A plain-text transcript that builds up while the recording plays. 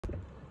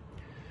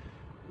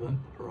When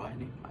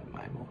writing my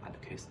memo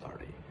and case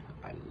study,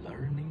 I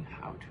learning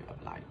how to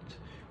apply it,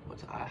 what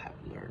I have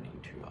learned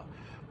into a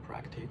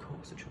practical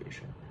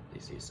situation.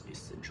 This is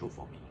essential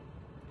for me,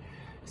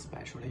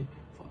 especially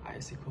for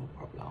ethical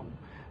problem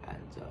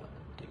and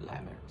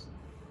dilemmas.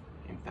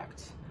 In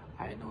fact,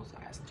 I know the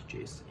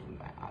SDGs in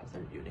my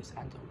other units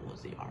and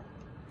what they are.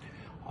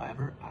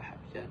 However, I have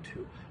yet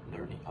to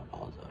learning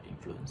about the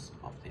influence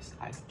of these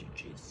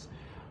SDGs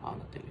on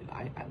the daily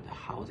life and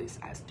how these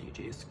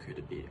SDGs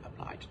could be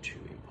applied to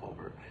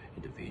empower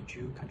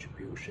individual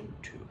contribution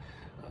to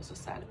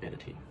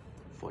sustainability.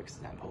 For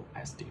example,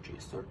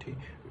 SDG 30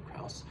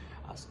 requires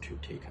us to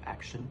take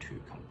action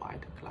to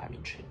combat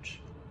climate change.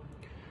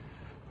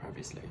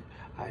 Previously,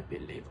 I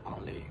believe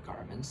only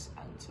governments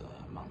and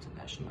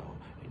multinational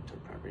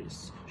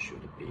enterprises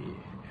should be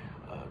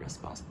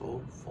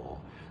responsible for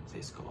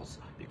this cause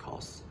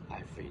because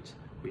I feel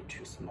we're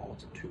too small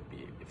to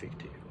be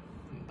effective.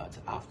 But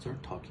after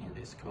talking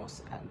this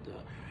course and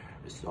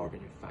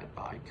resolving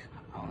feedback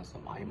on the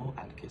memo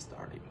and case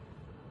study,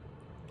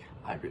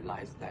 I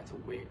realized that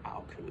we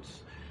all could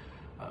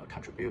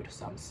contribute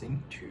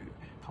something to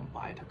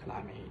combat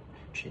climate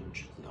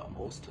change. The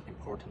most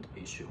important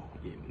issue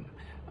in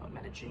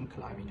managing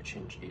climate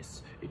change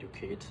is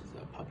educate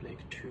the public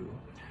to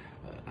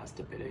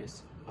establish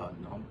a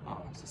norm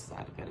on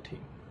sustainability.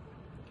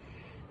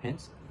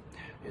 Hence,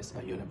 as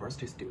a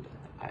university student,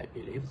 I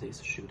believe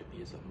this should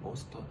be the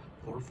most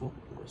powerful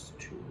words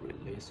to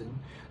release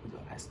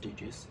the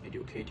SDGs,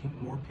 educating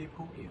more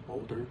people in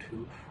order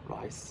to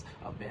raise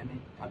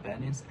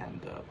awareness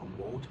and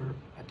promote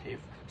active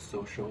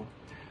social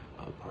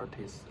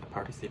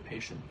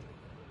participation.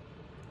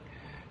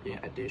 In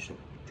addition,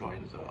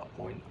 during the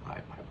point I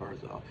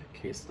prepared the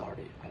case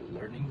study, I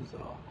learning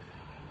the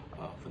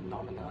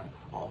phenomenon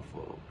of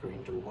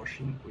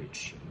greenwashing,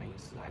 which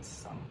means that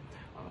some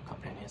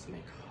companies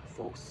make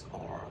false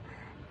or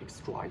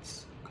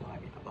extract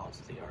claim about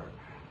their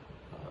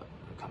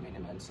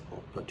commitments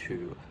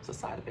to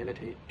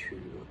sustainability to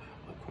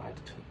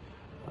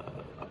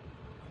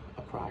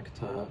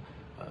attract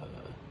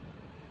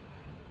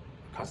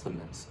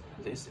customers.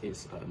 This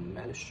is a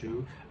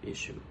malicious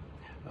issue.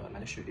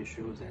 Malicious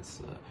issue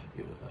that's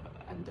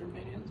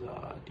undermining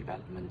the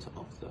development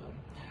of the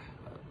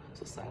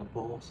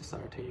sustainable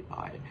society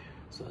by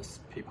the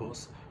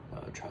people's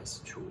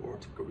trust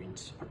toward green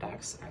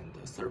products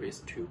and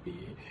service to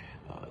be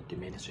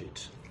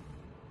diminished.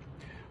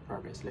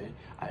 Previously,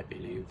 I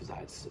believe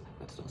that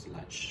those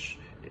large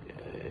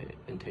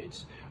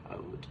entities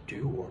would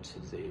do what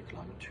they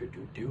claim to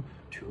do due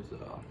to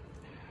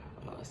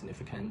the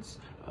significant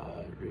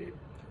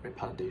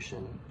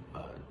reputation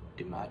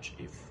damage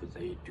if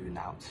they do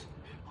not.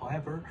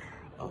 However,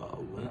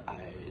 when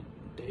I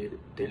did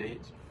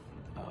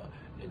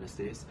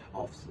analysis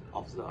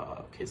of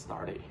the case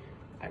study,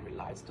 I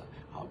realized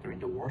how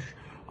greenwash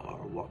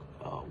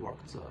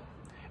worked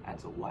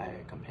and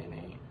why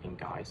company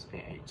engaged in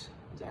it.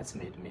 That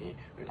made me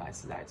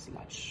realize that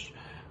large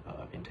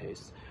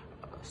entities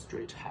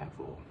straight have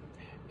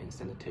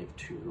incentive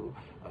to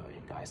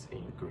engage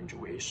in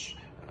greenwash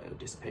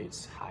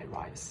despite high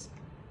rise.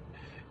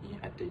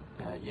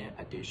 In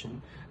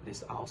addition,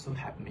 this also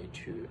helped me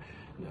to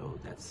know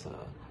that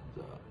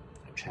the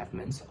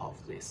achievements of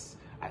this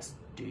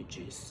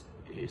SDGs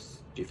is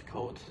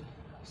difficult,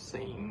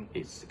 saying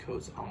its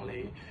cause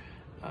only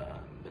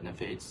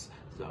benefits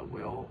the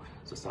well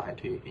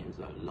society in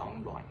the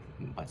long run,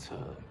 but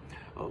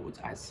would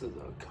at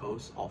the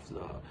cost of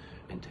the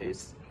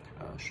entities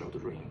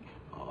shouldering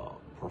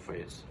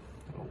profits,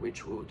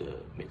 which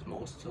would make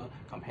most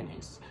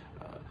companies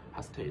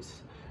hesitate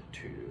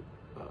to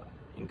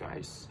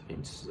engage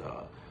in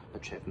the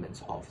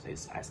achievements of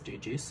these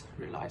SDGs,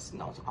 relies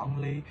not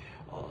only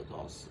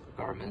those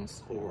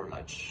governments or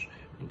large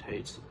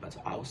entities, but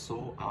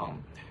also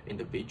on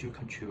individual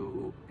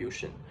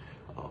contribution.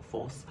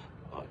 Fourth,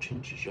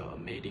 change the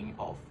meaning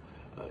of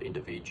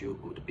individual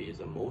would be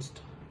the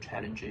most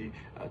challenging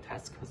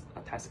task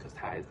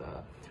that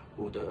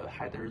would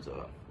hinder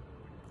the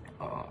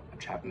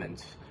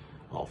achievement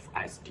of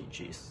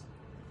SDGs.